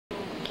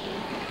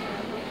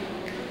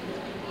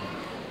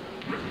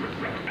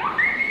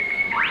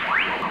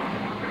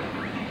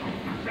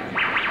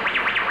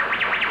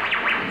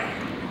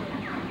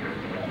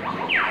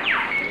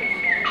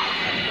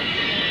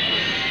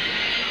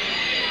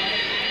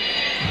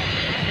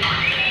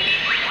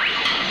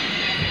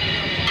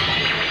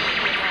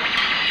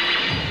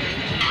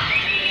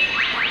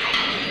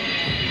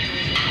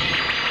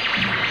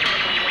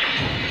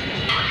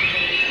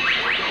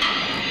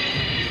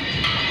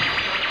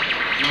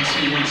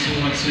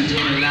2,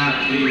 doing it loud.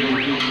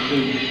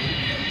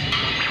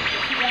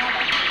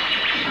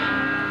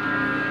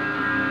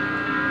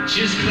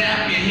 Just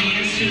clap your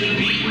hands to the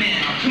beat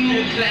now. Come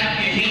on, clap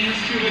your hands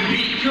to the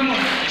beat. Come on,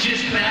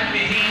 just clap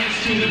your hands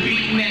to the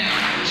beat now.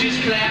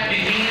 Just clap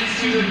your hands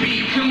to the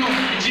beat. Come on,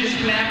 just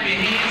clap your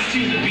hands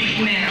to the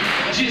beat now.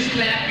 Just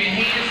clap your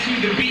hands to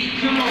the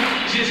beat. Come on,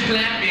 just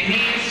clap your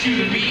hands to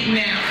the beat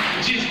now.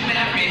 Just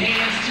clap your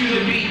hands to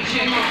the beat.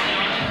 Come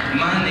on.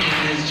 My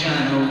name is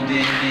John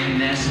Holden, and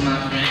that's my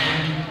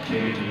friend.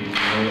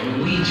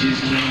 We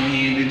just came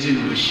here to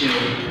do a show,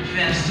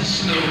 fast or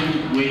slow,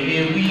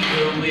 where we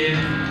go with,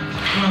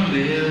 from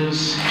the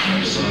hills,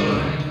 so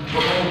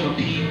for all the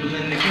people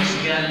in the Augusta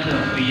got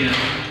love for you.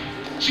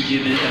 So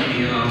give it up,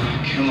 y'all.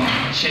 Come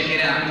on, check it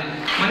out.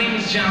 My name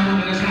is John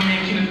Holden, that's my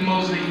man Kenneth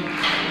Mosley.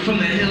 We're from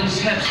the hills,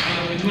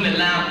 Hepsville. We're doing a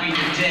live read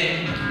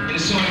today, and the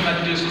song we're about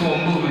to do is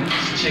called Moving.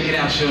 So check it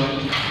out,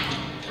 y'all.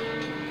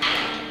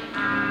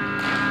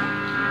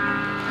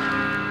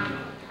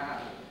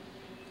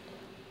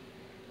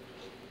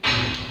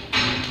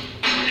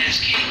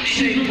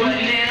 Say what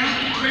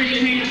now? Raise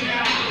your hands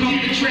now.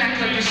 Pump the track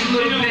up just a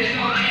little bit.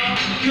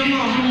 Come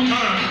on,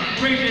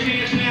 raise your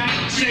hands now.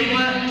 Say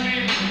what?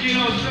 You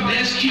know,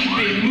 let's keep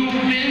it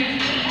moving.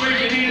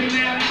 Raise your hands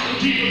now.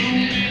 Keep it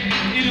moving.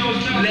 You know,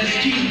 let's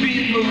keep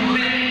it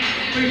moving.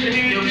 Raise your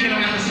hands. Yo, can I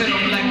have to set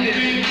up like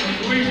this?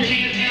 Raise your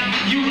hands now.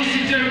 You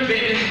listen dirt,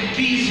 baby.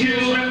 These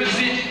hills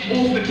represent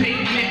off the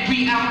pavement.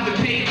 We out the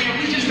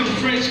pavement. We just some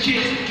French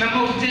kids. Now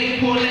most day,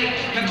 poor late.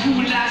 Now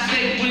cool I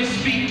say when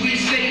speak, we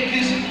say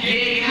this.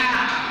 Yeah,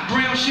 high.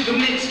 Brown sugar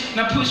mix.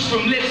 Now push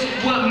from lips.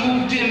 What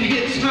moved them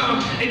hips?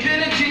 It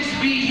Benedicts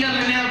be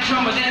yelling out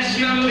drama. That's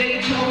young. They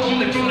talk on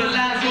the throw the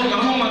lines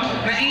Oklahoma.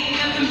 Now ain't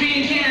nothing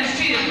being cast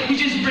here. We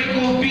just break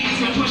off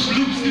beats and push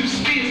loops through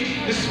spears.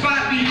 The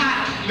spot be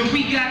hot. The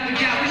we got the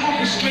guy. We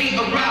orchestrate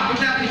a ride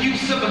without the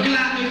use of a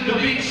Glock. The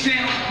big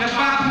sound. Now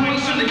 5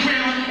 points on the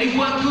ground. Hey,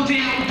 what go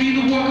down? Be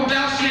the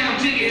walkabout sound.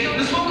 Dig it.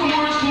 The spoken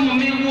words from a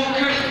man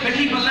Walker. Now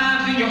keep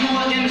alive in your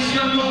heart and the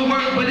struggle won't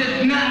work. But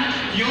if not,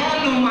 you all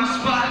know my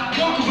spot.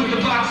 Walking with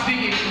the box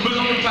ticket.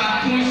 Below the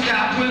 5 point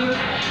stop. Well,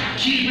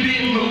 keep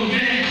it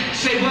moving.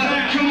 Say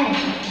what? Come on.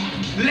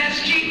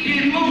 Let's keep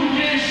it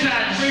moving.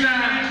 Side to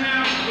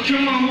side.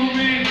 Come on.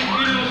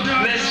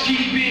 Let's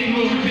keep it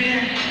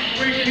moving.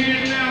 Break your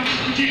hands down.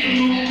 Keep it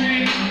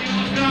moving.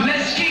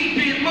 Let's keep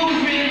it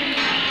moving.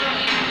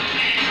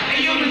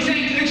 Hey, yo, the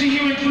tape that you're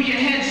hearing through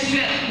your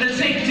headset. The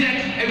tape deck.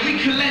 And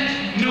we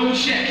collect no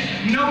check.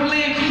 No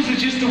Land Cruiser,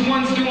 just the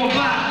ones going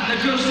by. The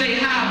girls say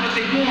hi, but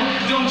they born,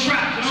 don't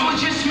try. So it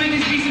just made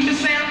these beats in the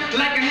sound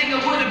like a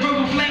hanger with a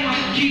verbal flamer.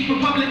 Keep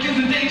Republicans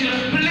in danger.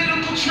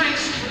 Political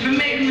tricks that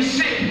make me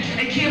sick.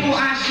 A cable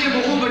I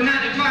shiver over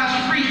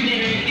 95's free.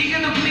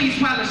 Eager to please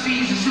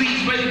policies and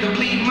sleeves ready to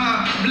bleed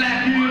my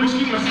black woman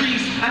scream and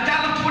freeze.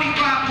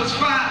 $1.45 plus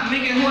 5,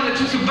 make it harder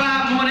to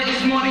survive. More than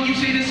it's more than you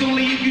say this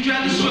only if you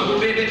drive the struggle,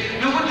 baby.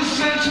 Now with the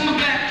sun to my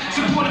back,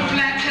 support a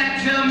flat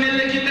tack, tell me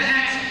look at the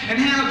axe. And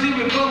how did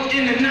we vote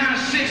in the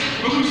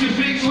 9-6? A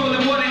crucifix,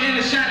 holding water and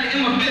a shot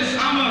in my fist.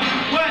 I'm a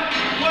what?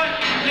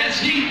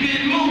 Let's keep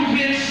it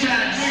moving,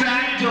 side to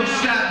side, don't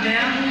stop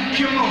now.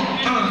 Come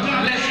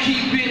on, let's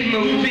keep it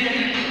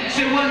moving.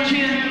 Say what,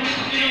 Ken?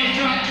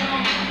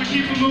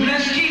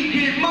 Let's keep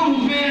it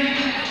moving.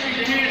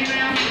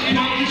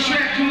 Pump the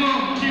track, come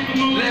on.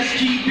 Let's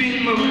keep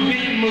it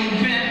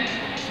moving.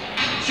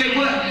 Say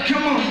what?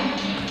 Come on.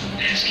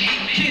 Let's keep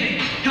it. Kenny,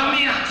 help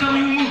me out. Tell me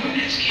who's moving.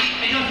 Let's keep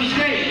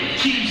it.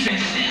 Keep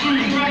it.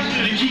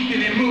 You're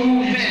keeping it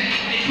moving.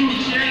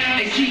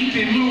 And keep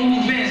it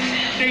moving.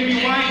 Baby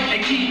white.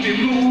 And keep it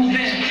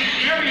moving.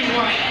 Very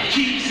white.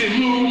 Keeps it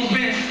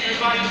moving.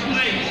 Everybody's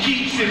play.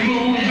 Keeps it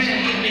moving.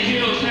 The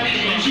hills.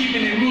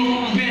 Keeping it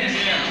moving.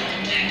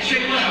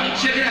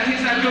 Check it out.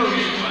 Here's how it goes.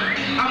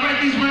 I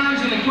write these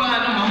rhymes in the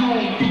quiet of my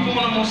home.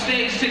 Perform them on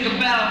stage, take a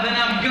bow, then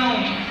I'm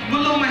gone.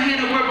 Below my head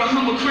I wear a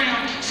humble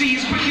crown. See,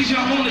 as quick as you're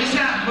on the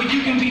top, but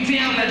you can be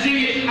down. I do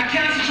it. I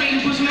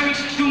concentrate and push lyrics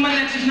through my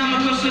lectures. Now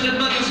my girl said the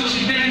bugger, so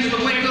she vanished to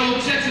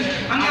Waco, Texas.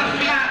 I'm not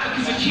fly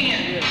because I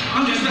can't.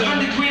 I'm just an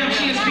underground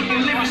chant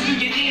speaking lyrics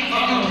through your ear.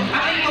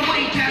 I make my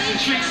way past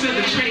the tricks of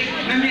the trade.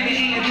 Now man, the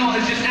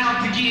A&R is just out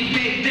to get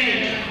paid.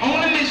 Day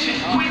on a mission,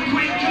 quick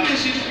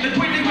commission. The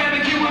quick to grab a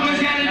cue with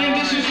misguided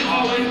ambitions.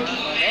 Always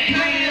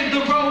playing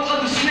the role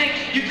of the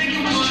snake. You think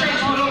it was church,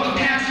 but on the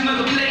past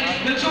another plate.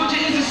 Now Georgia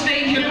is a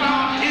state, hip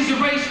hop is a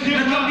race.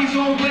 Now nobody's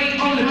on weight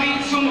on the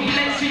beats on the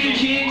plate, so you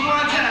can't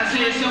quantize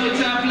it.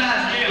 Summertime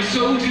flies, but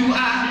so do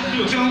I.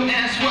 Don't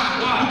ask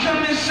why. We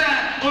come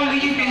inside, only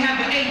you can have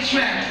an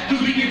 8-track.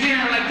 Cause we get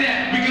down like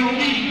that, we gon'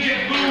 keep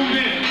it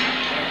moving.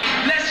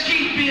 Let's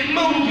keep it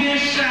moving,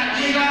 side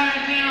to side.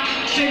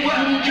 Say what?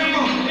 Come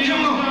on,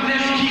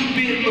 let's keep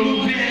it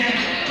moving.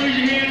 Put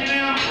your hands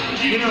down.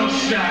 You know,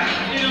 stop.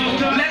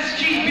 Let's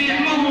keep it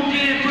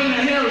moving from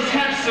the hills,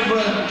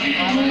 Hepsville.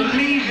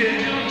 Believe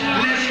it.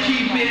 Let's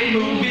keep it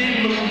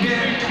moving.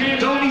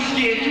 Don't be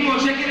scared. Come on,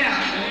 check it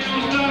out.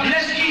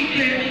 Let's keep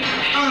it.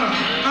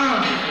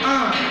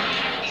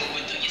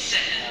 Moving through your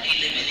set, they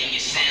living in your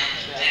sound.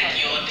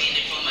 Backyard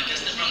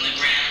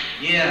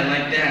Yeah,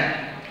 like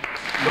that.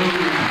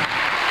 Move.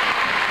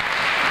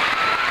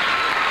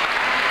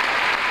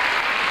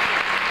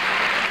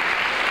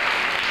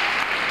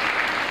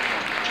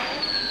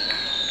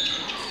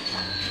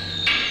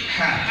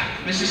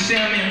 Mr.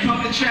 Salmon,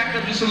 pump the track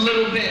up just a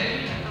little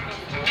bit.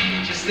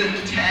 Just a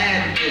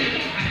tad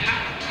bit.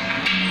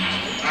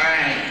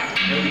 Alright,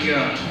 here we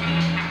go.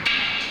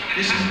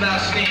 This is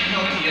about staying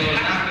healthy, y'all.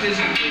 Not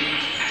physically,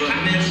 but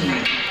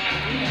mentally.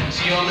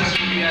 So y'all listen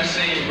to me, I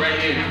say it right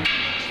here.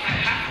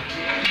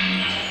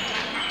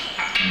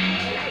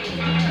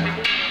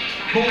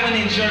 Born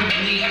in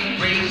Germany,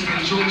 raised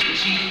in Georgia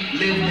G,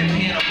 lived in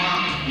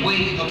Panama,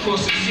 way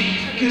across the sea.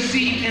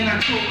 Conceived in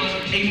October,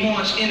 a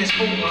March and it's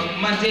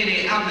over. My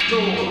daddy out the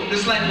door,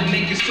 this life will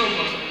make it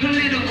sober.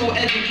 Political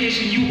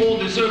education, you all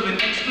deserve an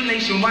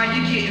explanation. Why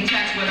you getting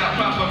taxed without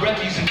proper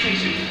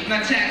representation?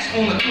 Not tax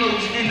on the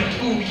clothes and the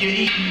food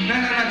you eat.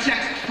 Not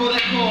tax for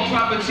that car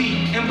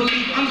property. And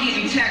believe I'm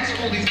getting taxed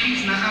for these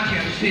beats. Now I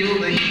can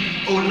feel the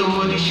heat. Oh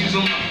Lord, these shoes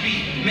on my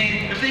feet.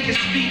 Man, if they can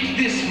speak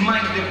this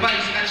mic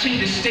device, I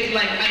change the state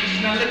like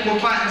ice. Now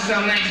liquefy and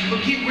sound nice.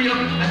 But get real,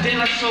 I dare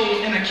my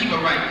soul and I keep it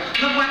right.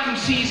 Love whack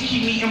MCs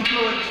keep me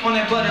employed on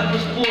that butter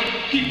for sport.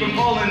 Keep them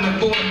all in the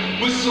board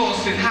with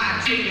sauce and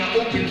hot tater.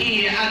 Open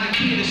ear, I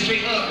Decatur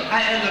straight up.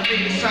 I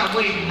elevate it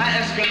sideways, I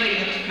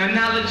escalate it. Now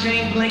knowledge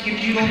ain't blank if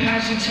you don't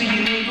pass it to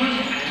your neighbor.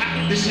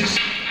 This is,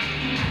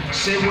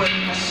 say what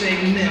I say,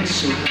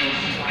 mental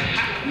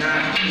health,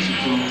 not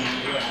physical.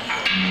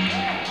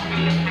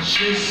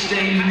 Just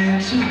stay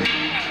mentally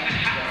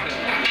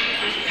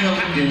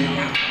healthy.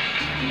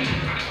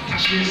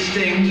 Just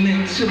stay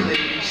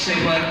mentally, say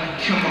what?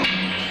 Come on,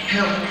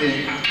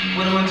 healthy.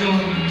 What am I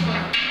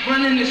doing?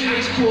 Running this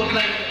race called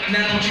life,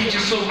 now don't treat you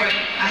so right.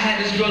 I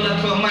had this girl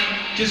up on mic,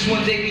 just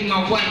one day be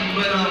my wife.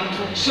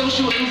 But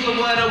social is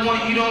what I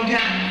want, you don't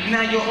got.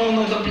 Now you all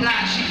know the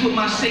plot. She put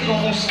my sake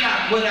on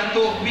stop. What I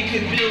thought we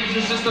could build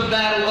is just a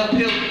battle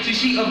uphill. See,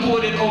 she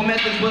avoided all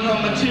methods with her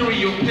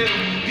material pill.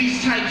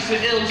 These types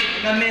of ills,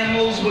 now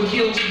mammals with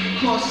guilt.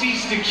 Cause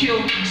seats to kill,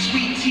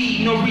 sweet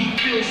tea, no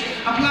refills.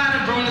 Apply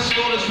the burn the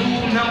slaughters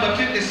rule number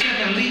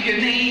 57. Leave your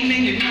name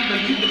and your number,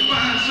 you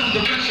define some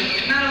direction.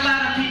 Not a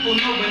lot of people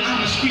know, but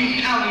I'ma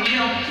scream out and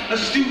yell. A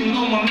student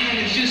on my man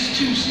is just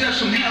 2 steps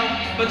from hell.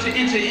 But to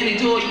enter any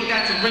door, you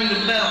got to ring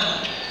the bell.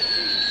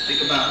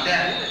 Think about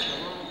that.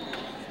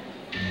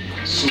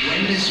 So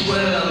when this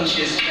world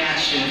just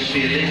got you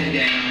feeling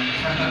down,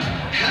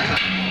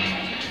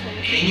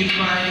 and you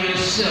find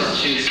yourself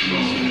just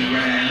moving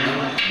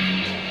around,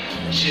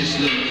 just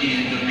look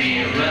in the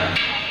mirror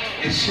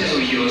and tell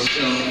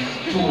yourself,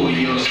 for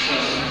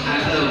yourself,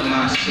 I love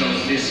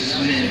myself, this is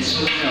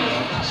mental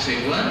health.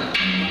 Say what?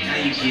 Now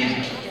you get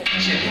it.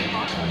 Check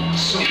it.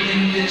 So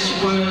in this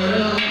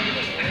world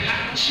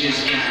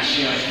just got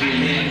you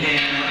feeling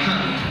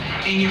down,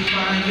 and you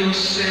find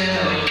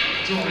yourself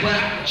doing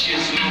what?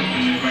 Just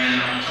moving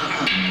around.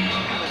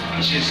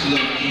 Just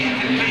look in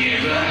the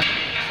mirror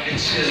and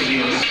tell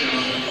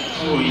yourself,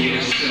 for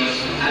yourself,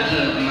 I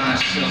love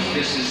myself,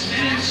 this is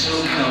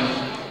mental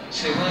health.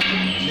 Say what?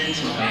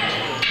 Mental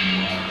health.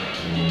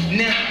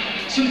 Now,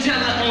 some tell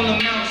it on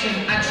the mountain,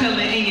 I tell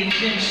it in your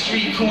gym,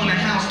 street corner,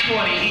 house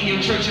party, in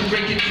your church and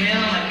break it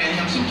down like a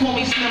hymn. Some call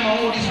me Slim, I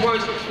hold these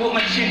words with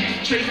my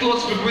chin. Trade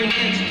thoughts for green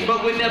ends,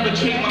 but would never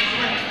trade my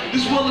friend.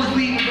 This world is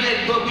bleeding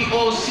red, but we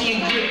all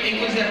seeing grit.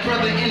 Ain't was that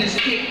brother in his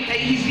kick? Hey,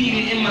 he's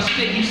needed in my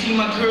state. You see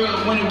my girl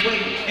went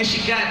away, and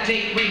she got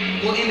date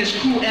rape. Well, in this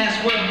cruel ass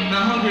world,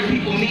 now hungry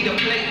people need a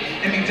plate.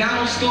 And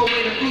McDonald's store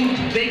away the food,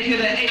 they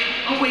could have ate.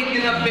 I'm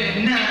waking up at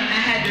 9,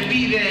 I had to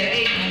be there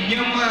at 8.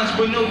 Young minds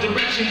with no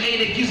direction, 8,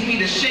 it gives me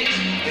the shakes.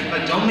 If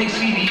I don't make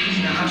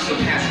CDs, now I'm still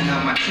passing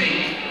out my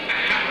tape.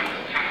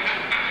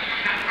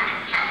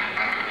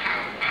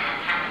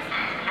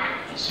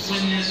 So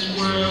in this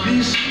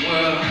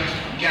world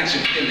got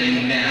you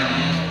feeling down,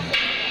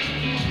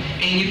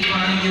 and you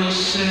find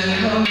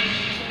yourself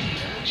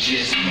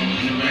just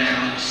moving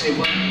around. Say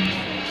what?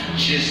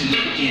 Just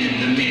look in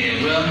the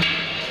mirror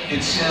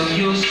and tell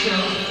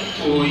yourself,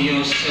 for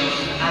yourself,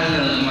 I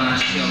love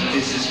myself,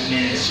 this is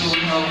mental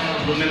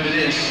health. Remember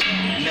this,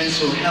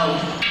 mental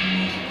health.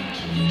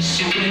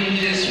 So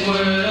in this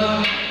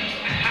world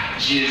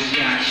just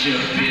got you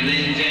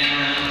feeling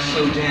down,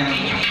 so down,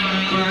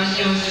 find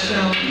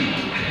yourself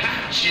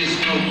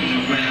just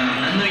moving around.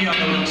 I know y'all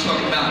know what I'm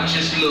talking about.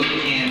 Just look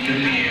in the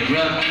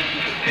mirror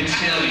and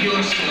tell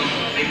yourself,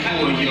 hey,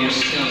 for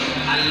yourself,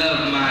 I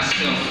love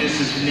myself, this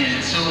is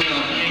mental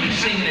health. Yeah, you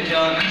singing it,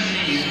 dog, I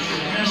see you.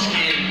 I'm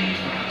scared.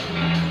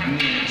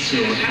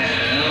 Mental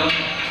health.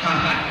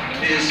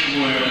 This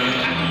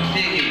world,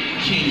 dig it,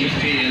 can you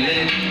feel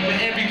it?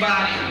 But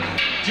everybody,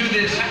 do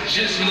this,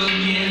 just look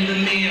in the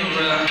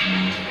mirror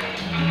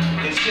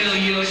and tell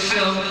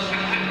yourself,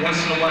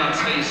 once in a while,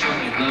 tell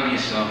yourself you love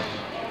yourself.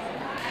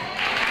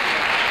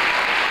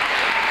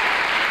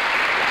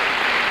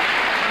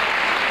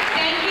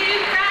 Thank you,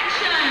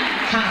 Fraction.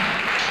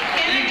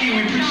 Thank you,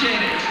 we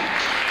appreciate it.